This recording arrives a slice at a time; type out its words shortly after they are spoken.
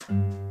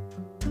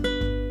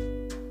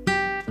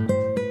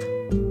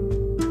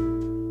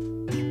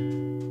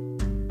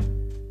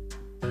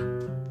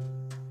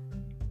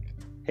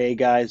Hey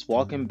guys,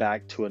 welcome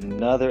back to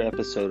another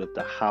episode of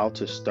the How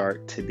to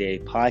Start Today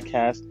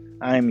podcast.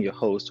 I'm your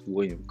host,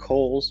 William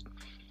Coles,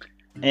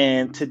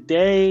 and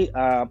today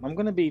I'm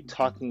going to be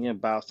talking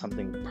about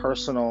something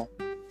personal,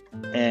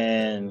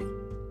 and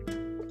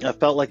I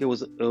felt like it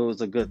was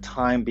a good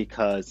time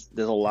because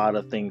there's a lot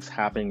of things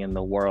happening in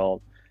the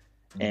world,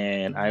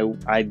 and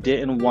I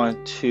didn't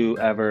want to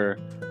ever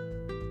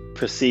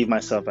perceive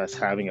myself as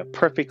having a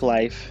perfect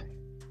life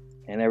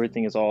and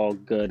everything is all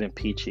good and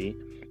peachy.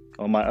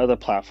 On my other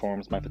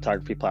platforms, my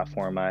photography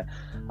platform, I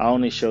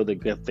only show the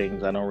good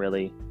things. I don't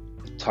really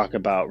talk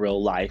about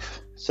real life.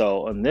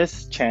 So on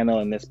this channel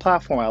and this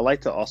platform, I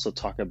like to also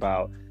talk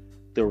about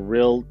the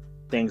real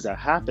things that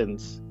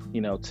happens,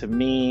 to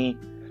me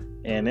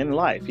and in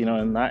life,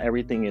 and not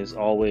everything is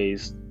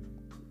always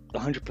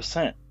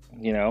 100%,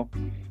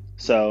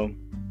 So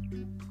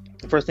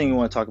the first thing we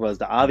want to talk about is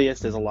the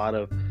obvious. There's a lot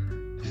of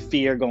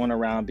fear going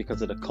around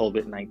because of the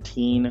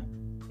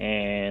COVID-19,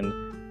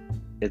 and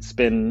it's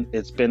been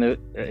an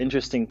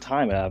interesting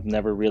time. I've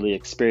never really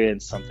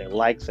experienced something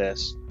like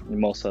this.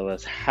 Most of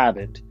us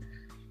haven't.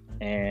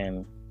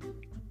 And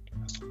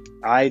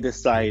I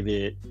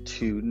decided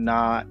to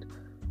not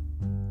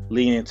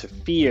lean into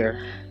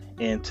fear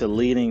and to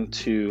leaning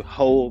to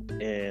hope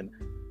and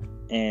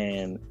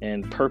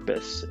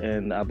purpose.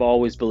 And I've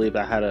always believed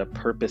I had a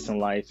purpose in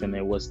life, and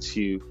it was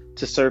to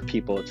serve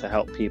people, to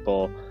help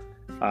people,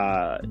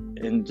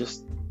 and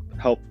just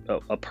help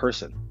a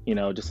person,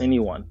 just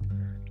anyone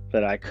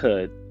that I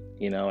could,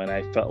 and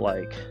I felt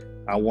like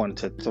I wanted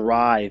to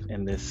thrive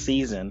in this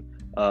season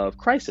of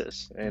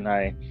crisis. And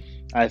I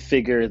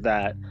figured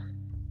that,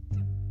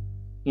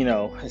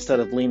 instead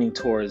of leaning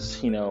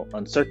towards,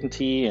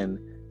 uncertainty, and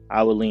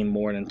I would lean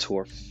more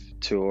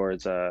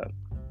towards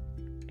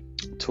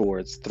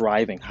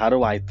thriving. How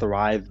do I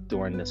thrive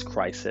during this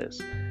crisis?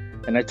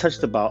 And I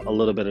touched a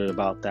little bit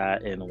about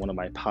that in one of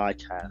my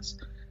podcasts,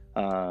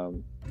 how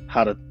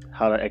to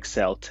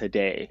excel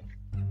today.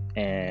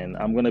 And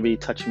I'm going to be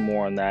touching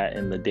more on that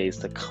in the days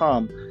to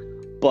come.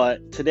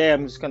 But today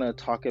I'm just going to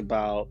talk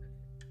about,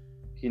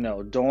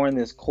 during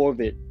this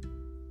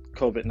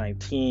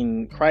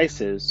COVID-19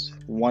 crisis,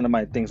 one of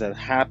my things that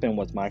happened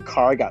was my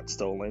car got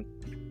stolen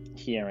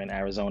here in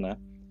Arizona,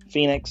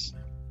 Phoenix,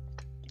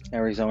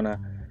 Arizona.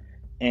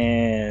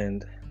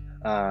 And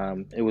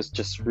it was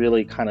just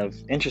really kind of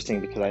interesting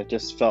because I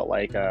just felt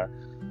like,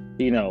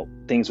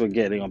 things were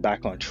getting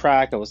back on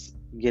track. I was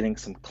getting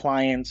some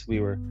clients. We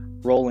were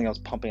rolling. I was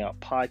pumping out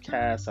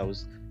podcasts. I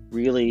was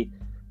really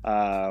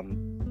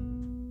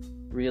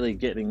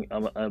getting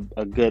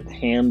a good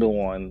handle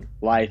on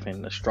life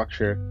and the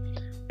structure.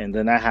 And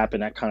then that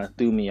happened. That kind of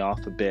threw me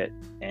off a bit.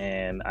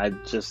 And I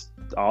just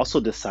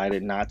also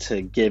decided not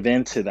to give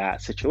in to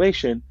that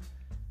situation.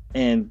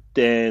 And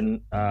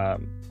then the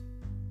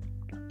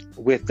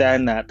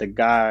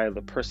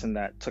person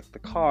that took the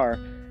car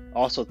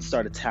also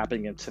started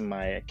tapping into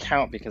my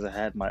account because I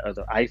had my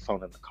other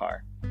iPhone in the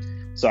car.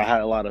 So I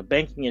had a lot of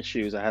banking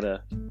issues. I had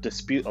to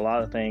dispute a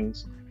lot of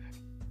things.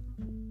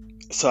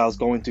 So I was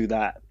going through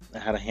that. I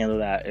had to handle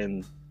that.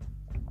 And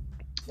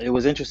it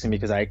was interesting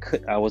because I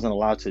wasn't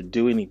allowed to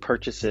do any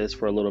purchases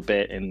for a little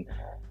bit, and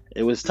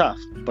it was tough.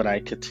 But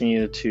I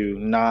continued to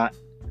not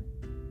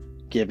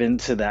give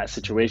into that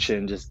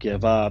situation, just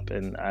give up.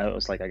 And I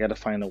was like, I got to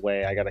find a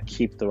way. I got to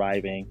keep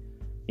thriving.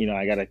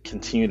 I got to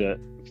continue to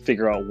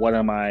figure out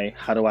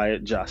how do I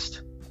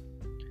adjust?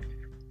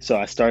 So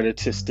I started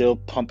to still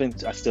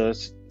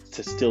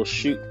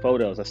shoot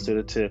photos. I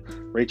started to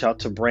reach out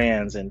to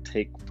brands and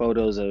take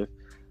photos of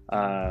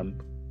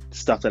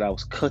stuff that I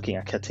was cooking.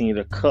 I continue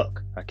to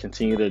cook. I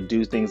continue to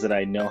do things that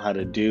I know how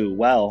to do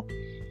well,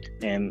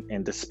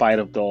 and despite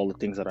of all the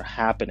things that are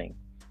happening.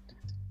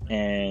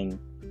 And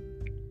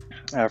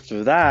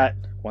after that,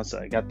 once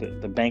I got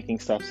the banking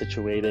stuff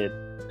situated,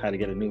 had to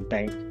get a new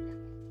bank.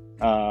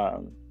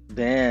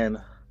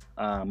 Then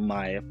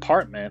my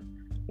apartment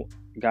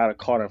got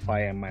caught on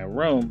fire in my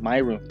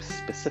room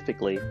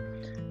specifically,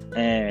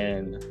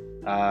 and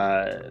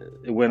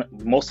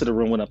most of the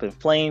room went up in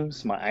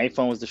flames. My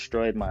iPhone was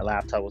destroyed, my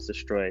laptop was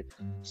destroyed,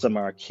 some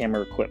of our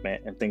camera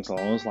equipment and things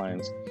along those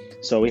lines.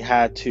 So we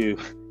had to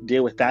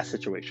deal with that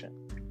situation.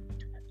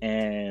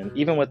 And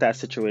even with that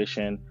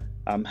situation,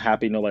 I'm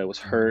happy nobody was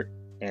hurt,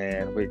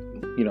 and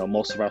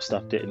most of our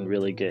stuff didn't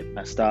really get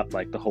messed up,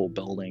 like the whole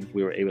building.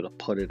 We were able to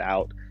put it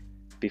out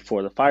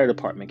before the fire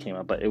department came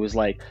up. But it was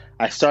like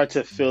I started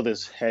to feel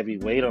this heavy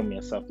weight on me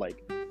and stuff,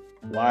 like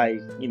why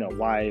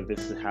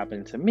this is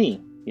happening to me.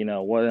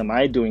 What am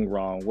I doing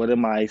wrong? What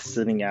am I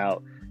sitting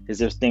out? Is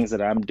there things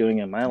that I'm doing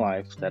in my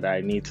life that I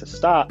need to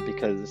stop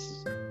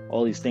because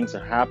all these things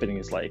are happening?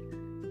 Is like,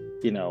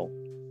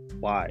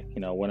 why?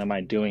 What am I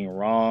doing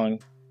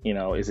wrong?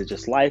 Is it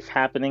just life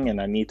happening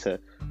and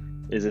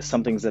is it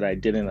some things that I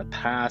did in the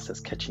past that's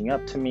catching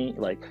up to me?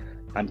 Like,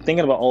 I'm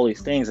thinking about all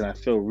these things and I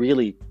feel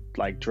really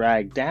like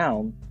dragged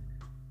down,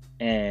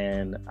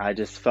 and I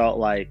just felt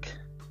like,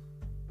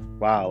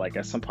 wow, like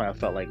at some point I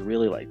felt like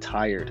really like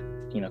tired,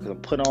 because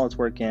I'm putting all this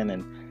work in,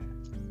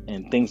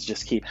 and things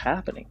just keep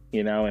happening,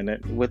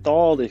 and with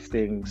all these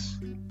things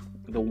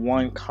the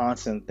one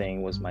constant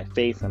thing was my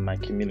faith and my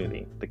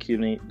community,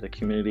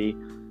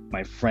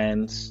 my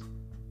friends,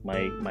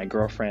 my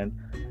girlfriend,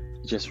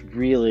 just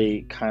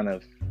really kind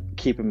of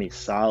keeping me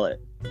solid,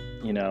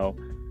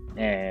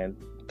 and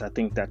I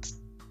think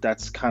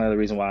that's kind of the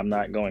reason why I'm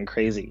not going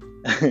crazy.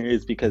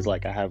 It's because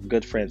like I have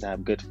good friends, I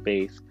have good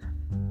faith,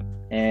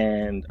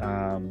 and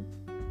I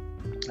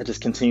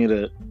just continue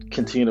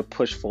to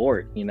push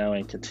forward,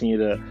 and continue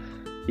to,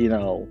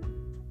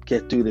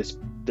 get through this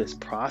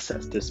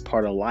process, this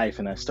part of life.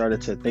 And I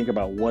started to think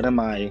about what am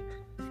I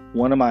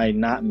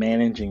not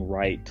managing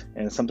right?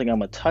 And something I'm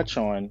gonna touch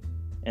on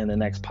in the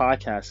next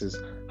podcast is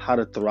how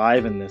to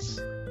thrive in this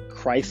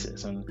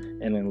crisis and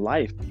in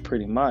life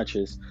pretty much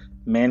is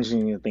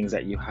managing the things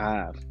that you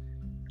have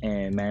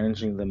and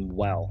managing them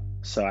well.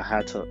 So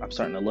I'm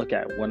starting to look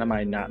at what am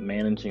I not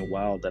managing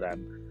well that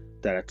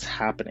it's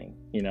happening,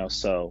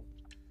 so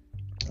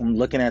I'm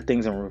looking at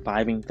things and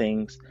reviving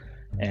things,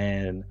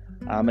 and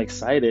I'm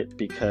excited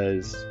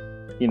because,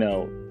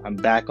 I'm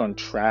back on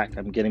track.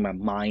 I'm getting my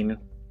mind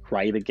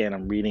right again.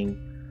 I'm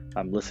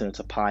listening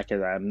to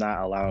podcasts. I'm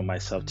not allowing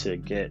myself to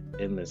get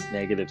in this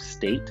negative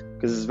state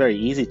because it's very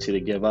easy to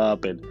give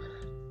up and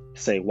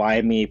say,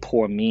 why me,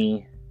 poor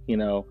me,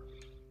 and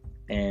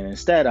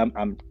instead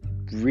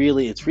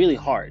it's really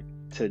hard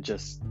to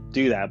just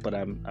do that, but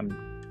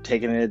I'm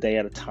taking it a day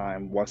at a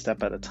time, one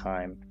step at a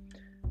time.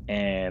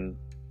 And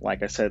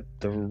like I said,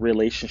 the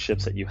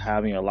relationships that you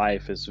have in your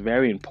life is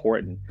very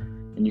important.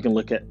 And you can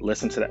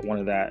listen to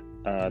that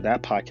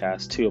that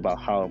podcast too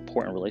about how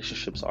important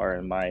relationships are.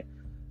 In my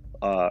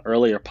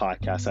earlier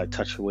podcast, I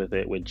touched with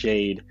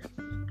Jade.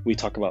 We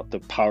talk about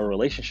the power of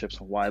relationships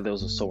and why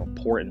those are so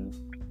important.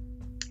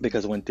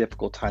 Because when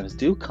difficult times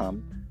do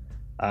come,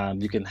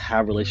 you can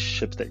have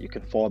relationships that you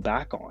can fall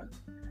back on,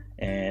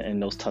 and in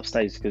those tough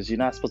stages, because you're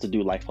not supposed to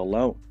do life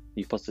alone.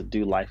 You're supposed to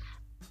do life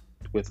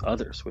with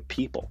others, with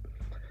people.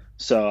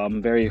 So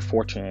I'm very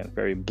fortunate,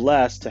 very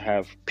blessed to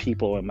have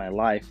people in my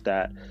life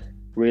that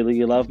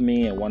really love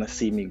me and want to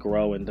see me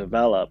grow and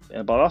develop.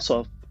 But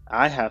also,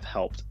 I have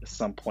helped at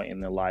some point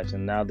in their lives,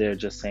 and now they're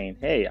just saying,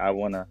 "Hey, I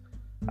wanna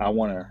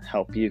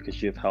help you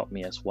because you've helped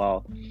me as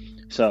well."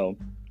 So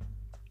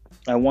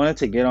I wanted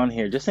to get on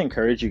here just to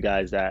encourage you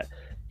guys that,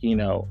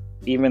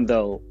 even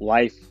though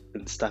life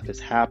and stuff is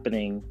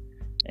happening,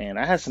 and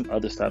I had some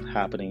other stuff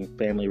happening,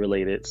 family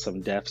related, some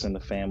deaths in the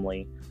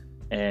family,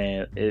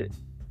 and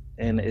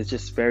it's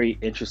just very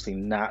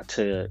interesting not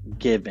to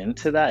give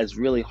into that. It's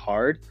really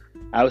hard.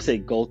 I would say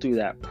go through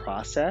that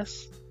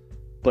process,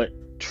 but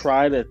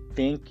try to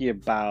think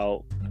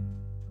about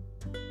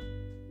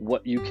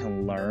what you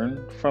can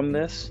learn from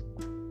this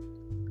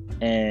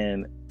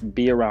and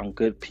be around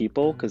good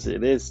people, because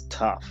it is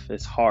tough.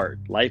 It's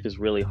hard. Life is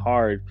really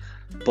hard,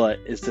 but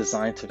it's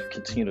designed to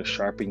continue to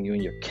sharpen you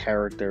and your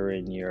character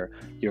and your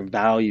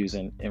values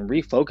and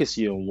refocus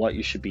you on what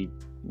you should be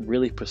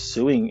really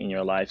pursuing in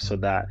your life, so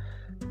that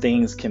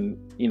things can,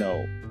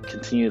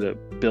 continue to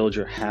build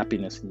your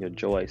happiness and your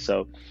joy.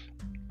 So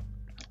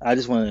I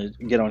just want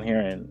to get on here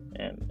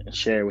and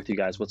share with you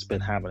guys what's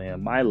been happening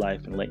in my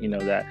life and let you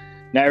know that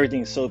not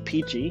everything is so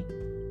peachy,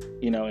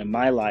 in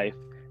my life.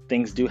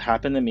 Things do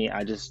happen to me.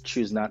 I just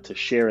choose not to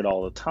share it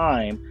all the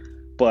time.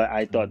 But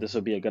I thought this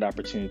would be a good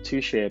opportunity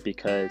to share,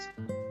 because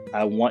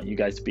I want you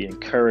guys to be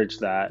encouraged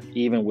that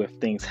even with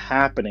things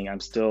happening, I'm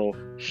still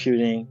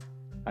shooting.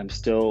 I'm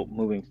still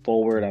moving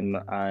forward.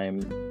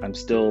 I'm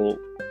still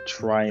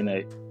trying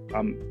to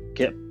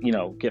get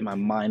my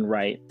mind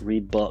right,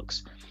 read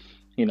books,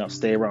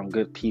 stay around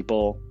good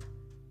people,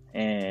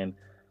 and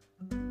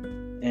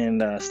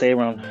stay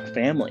around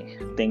family,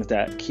 things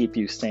that keep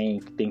you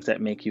sane, things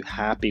that make you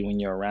happy when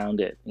you're around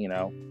it,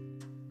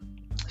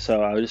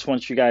 So I just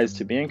want you guys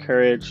to be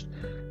encouraged.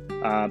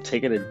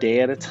 Take it a day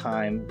at a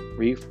time.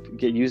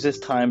 Use this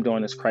time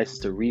during this crisis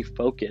to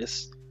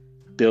refocus,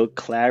 build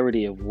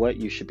clarity of what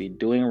you should be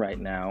doing right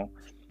now,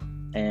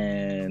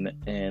 and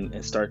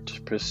start to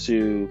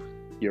pursue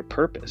your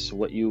purpose,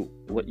 what you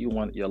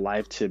want your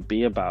life to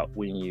be about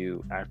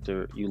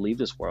after you leave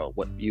this world,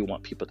 what you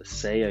want people to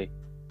say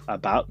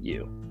about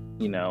you,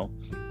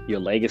 your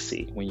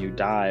legacy when you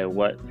die.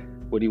 What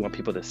do you want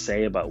people to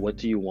say about what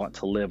do you want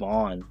to live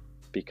on,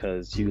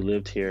 because you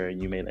lived here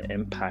and you made an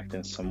impact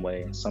in some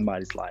way in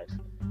somebody's life.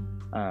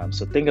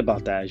 So think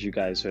about that as you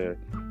guys are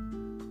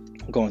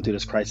going through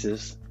this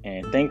crisis.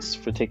 And thanks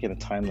for taking the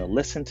time to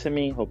listen to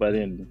me. Hope I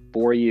didn't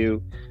bore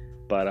you,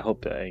 but I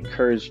hope I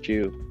encouraged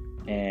you.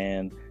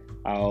 And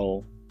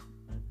I'll,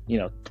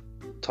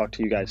 talk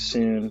to you guys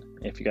soon.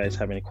 If you guys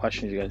have any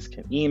questions, you guys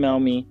can email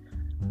me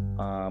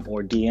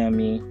or DM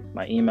me.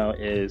 My email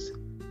is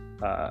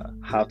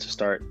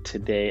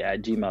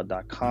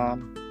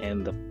howtostarttoday@gmail.com,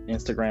 and the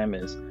Instagram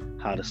is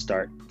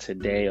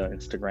howtostarttoday on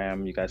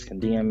Instagram. You guys can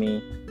DM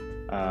me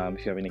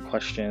if you have any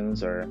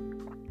questions or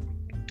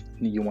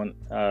you want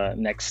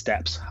next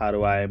steps. How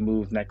do I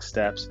move next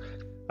steps?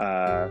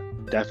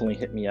 Definitely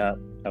hit me up.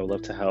 I would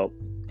love to help.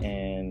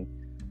 And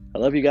I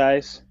love you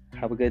guys.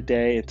 Have a good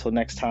day. Until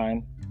next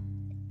time,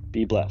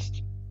 be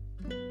blessed.